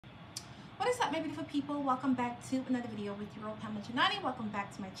What is up, my beautiful people? Welcome back to another video with your girl Pamela Janani. Welcome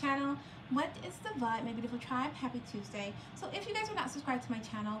back to my channel. What is the vibe, my beautiful tribe? Happy Tuesday. So if you guys are not subscribed to my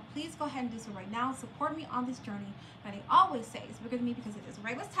channel, please go ahead and do so right now. Support me on this journey. And I always say it's bigger than me because it is.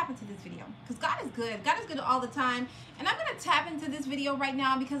 Right, let's tap into this video because God is good. God is good all the time. And I'm going to tap into this video right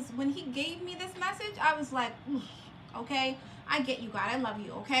now because when he gave me this message, I was like, okay, I get you, God. I love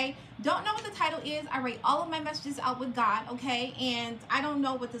you, okay? Don't know what the title is. I rate all of my messages out with God, okay? And I don't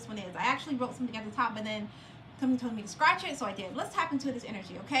know what this one is. I actually wrote something at the top, but then somebody told me to scratch it, so I did. Let's tap into this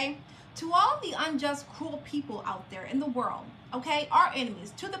energy, okay? To all the unjust, cruel people out there in the world, okay? Our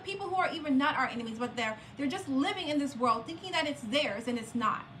enemies. To the people who are even not our enemies, but they're just living in this world thinking that it's theirs and it's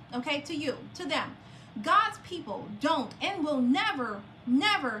not, okay? To you, to them. God's people don't and will never,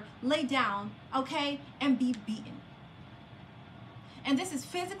 never lay down, okay, and be beaten. And this is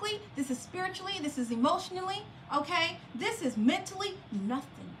physically, this is spiritually, this is emotionally, okay? This is mentally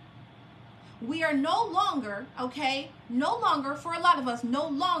nothing. We are no longer, okay, no longer, for a lot of us, no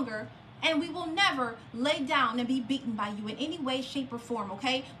longer, and we will never lay down and be beaten by you in any way, shape, or form,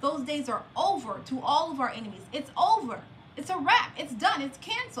 okay? Those days are over to all of our enemies. It's over. It's a wrap. It's done. It's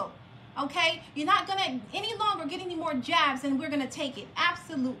canceled, okay? You're not going to any longer get any more jabs and we're going to take it.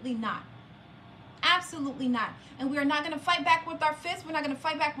 Absolutely not. Absolutely not. And we are not going to fight back with our fists. We're not going to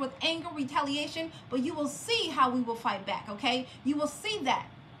fight back with anger, retaliation, but you will see how we will fight back, okay? You will see that,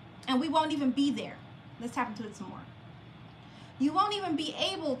 and we won't even be there. Let's tap into it some more. You won't even be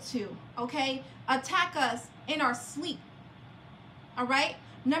able to, okay, attack us in our sleep, all right?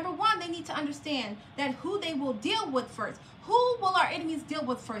 Number one, they need to understand that who they will deal with first. Who will our enemies deal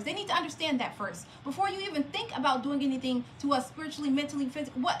with first? They need to understand that first before you even think about doing anything to us spiritually, mentally,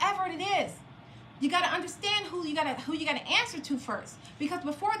 physically, whatever it is. You got to understand who you got to answer to first, because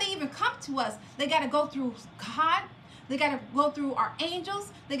before they even come to us, they got to go through God. They got to go through our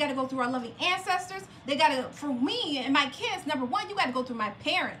angels. They got to go through our loving ancestors. They got to, for me and my kids, number one, you got to go through my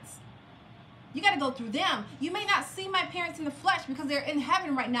parents. You got to go through them. You may not see my parents in the flesh because they're in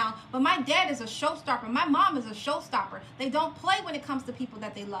heaven right now, but my dad is a showstopper. My mom is a showstopper. They don't play when it comes to people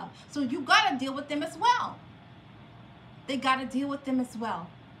that they love. So you got to deal with them as well. They got to deal with them as well.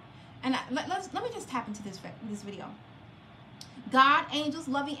 And let me just tap into this video. God, angels,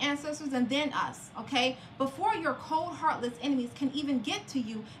 loving ancestors, and then us, okay? Before your cold, heartless enemies can even get to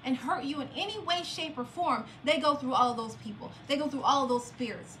you and hurt you in any way, shape, or form, they go through all of those people. They go through all of those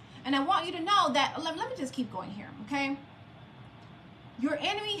spirits. And I want you to know that, let me just keep going here, okay? Your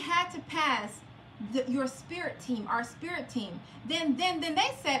enemy had to pass your spirit team, our spirit team. Then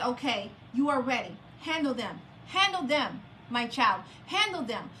they said, okay, you are ready. Handle them. Handle them. My child, handle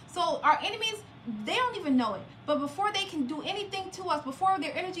them. So our enemies, they don't even know it, but before they can do anything to us, before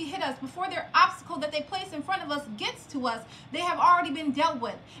their energy hit us, before their obstacle that they place in front of us gets to us, they have already been dealt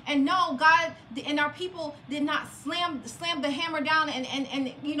with. And no, God and our people did not slam the hammer down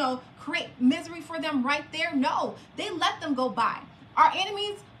and you know, create misery for them right there. No, they let them go by. Our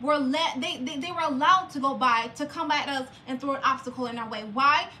enemies were they were allowed to go by to come at us and throw an obstacle in our way.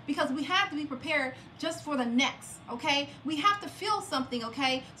 Why? Because we have to be prepared just for the next, okay? We have to feel something,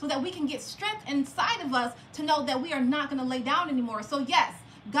 okay? So that we can get strength inside of us to know that we are not going to lay down anymore. So yes,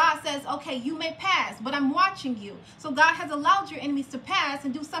 God says, okay, you may pass, but I'm watching you. So God has allowed your enemies to pass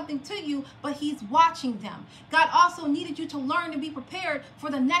and do something to you, but he's watching them. God also needed you to learn to be prepared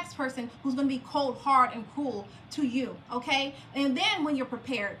for the next person who's going to be cold, hard, and cruel to you, okay? And then when you're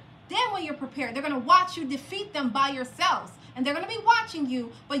prepared, they're going to watch you defeat them by yourselves. And they're going to be watching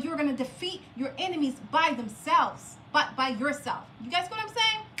you, but you're going to defeat your enemies by themselves, but by yourself. You guys get what I'm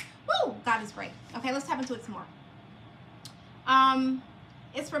saying? Woo! God is great. Okay, let's tap into it some more.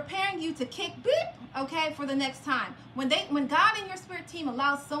 It's preparing you to kick beep, okay, for the next time. When God and your spirit team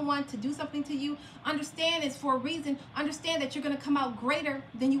allows someone to do something to you, understand it's for a reason. Understand that you're going to come out greater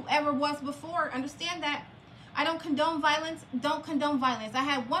than you ever was before. Understand that. I don't condone violence. Don't condone violence. I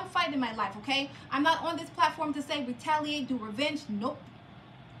had one fight in my life, okay? I'm not on this platform to say retaliate, do revenge. Nope.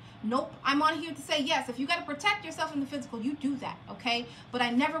 Nope. I'm on here to say, yes, if you got to protect yourself in the physical, you do that, okay? But I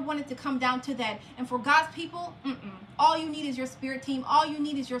never wanted to come down to that. And for God's people, all you need is your spirit team. All you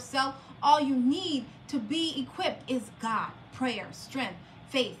need is yourself. All you need to be equipped is God, prayer, strength,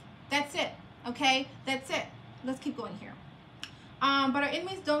 faith. That's it, okay? That's it. Let's keep going here. But our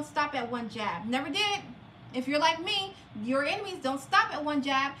enemies don't stop at one jab. Never did. If you're like me, your enemies don't stop at one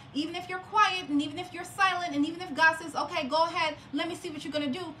jab. Even if you're quiet and even if you're silent and even if God says, okay, go ahead, let me see what you're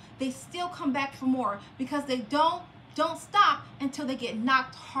going to do, they still come back for more because they don't stop until they get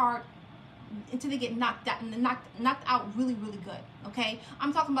knocked hard, until they get knocked out really, really good, okay?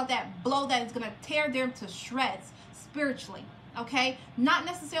 I'm talking about that blow that is going to tear them to shreds spiritually, okay? Not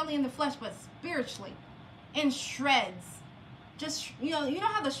necessarily in the flesh, but spiritually, in shreds. Just, you know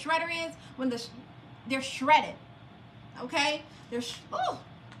how the shredder is when they're shredded, okay? Oh,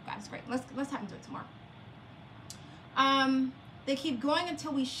 God, it's great. Let's tap into it tomorrow. They keep going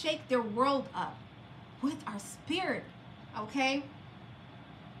until we shake their world up with our spirit, okay?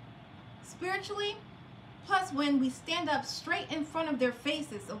 Spiritually, plus when we stand up straight in front of their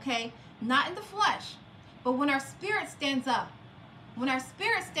faces, okay? Not in the flesh, but when our spirit stands up,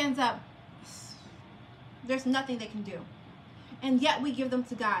 there's nothing they can do. And yet we give them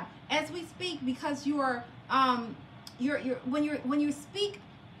to God. As we speak, because you are, when you speak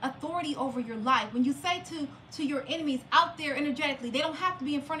authority over your life, when you say to your enemies out there energetically, they don't have to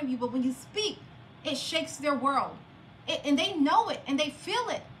be in front of you, but when you speak, it shakes their world. And they know it and they feel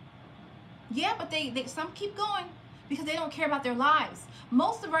it. Yeah, but some keep going because they don't care about their lives.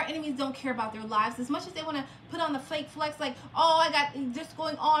 Most of our enemies don't care about their lives as much as they want to put on the fake flex like, oh, I got this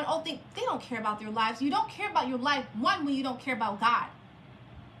going on. Oh, they don't care about their lives. You don't care about your life, one, when you don't care about God.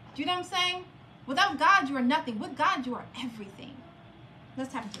 Do you know what I'm saying? Without God, you are nothing. With God, you are everything.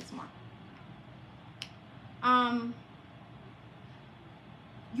 Let's tap into this more.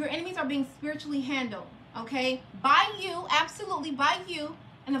 Your enemies are being spiritually handled, okay? By you, absolutely by you,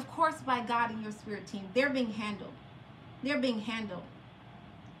 and of course by God and your spirit team. They're being handled. They're being handled.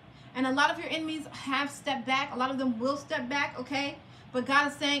 And a lot of your enemies have stepped back. A lot of them will step back, okay? But God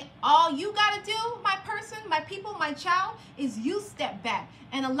is saying, all you got to do, my person, my people, my child, is you step back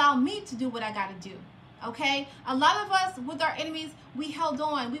and allow me to do what I got to do, okay? A lot of us, with our enemies, we held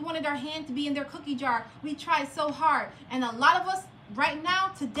on. We wanted our hand to be in their cookie jar. We tried so hard. And a lot of us, right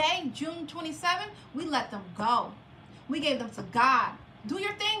now, today, June 27, we let them go. We gave them to God. Do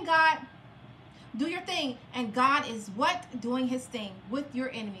your thing, God. Do your thing. And God is what? Doing his thing with your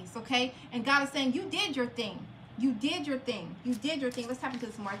enemies, okay? And God is saying, you did your thing. You did your thing. You did your thing. Let's tap into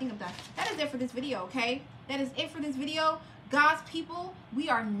this more. I think I'm done. That is it for this video, okay? That is it for this video. God's people, we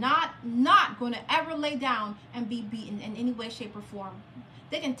are not going to ever lay down and be beaten in any way, shape, or form.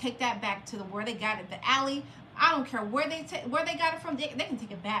 They can take that back to where they got it, the alley. I don't care where they got it from. They can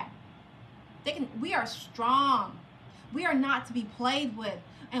take it back. We are strong. We are not to be played with.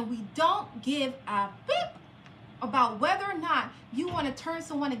 And we don't give a beep about whether or not you want to turn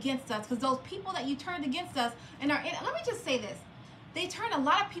someone against us. Because those people that you turned against us, let me just say this. They turn a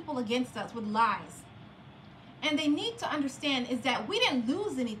lot of people against us with lies. And they need to understand is that we didn't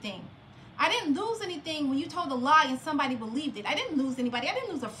lose anything. I didn't lose anything when you told a lie and somebody believed it. I didn't lose anybody. I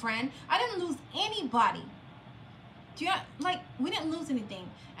didn't lose a friend. I didn't lose anybody. Do you know, we didn't lose anything.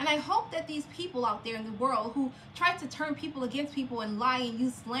 And I hope that these people out there in the world who try to turn people against people and lie and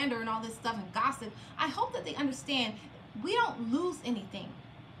use slander and all this stuff and gossip, I hope that they understand we don't lose anything.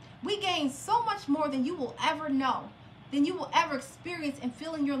 We gain so much more than you will ever know, than you will ever experience and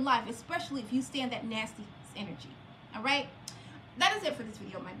feel in your life, especially if you stay in that nasty energy. All right? That is it for this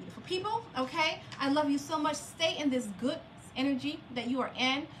video, my beautiful people. Okay? I love you so much. Stay in this good energy that you are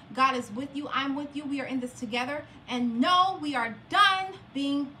in. God is with you. I'm with you. We are in this together. And no, we are done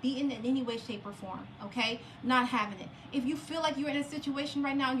being beaten in any way, shape, or form. Okay? Not having it. If you feel like you're in a situation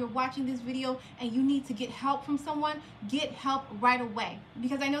right now and you're watching this video and you need to get help from someone, get help right away.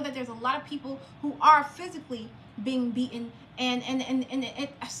 Because I know that there's a lot of people who are physically being beaten and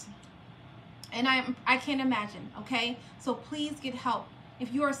I can't imagine. Okay? So please get help.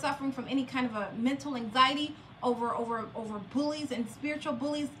 If you are suffering from any kind of a mental anxiety over bullies and spiritual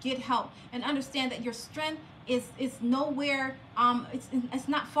bullies, get help and understand that your strength is nowhere. It's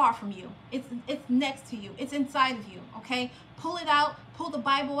not far from you. It's next to you. It's inside of you. Okay, pull it out. Pull the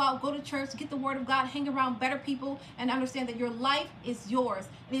Bible out. Go to church. Get the Word of God. Hang around better people and understand that your life is yours.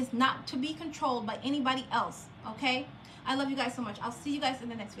 It is not to be controlled by anybody else. Okay, I love you guys so much. I'll see you guys in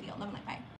the next video. Love and light. Bye.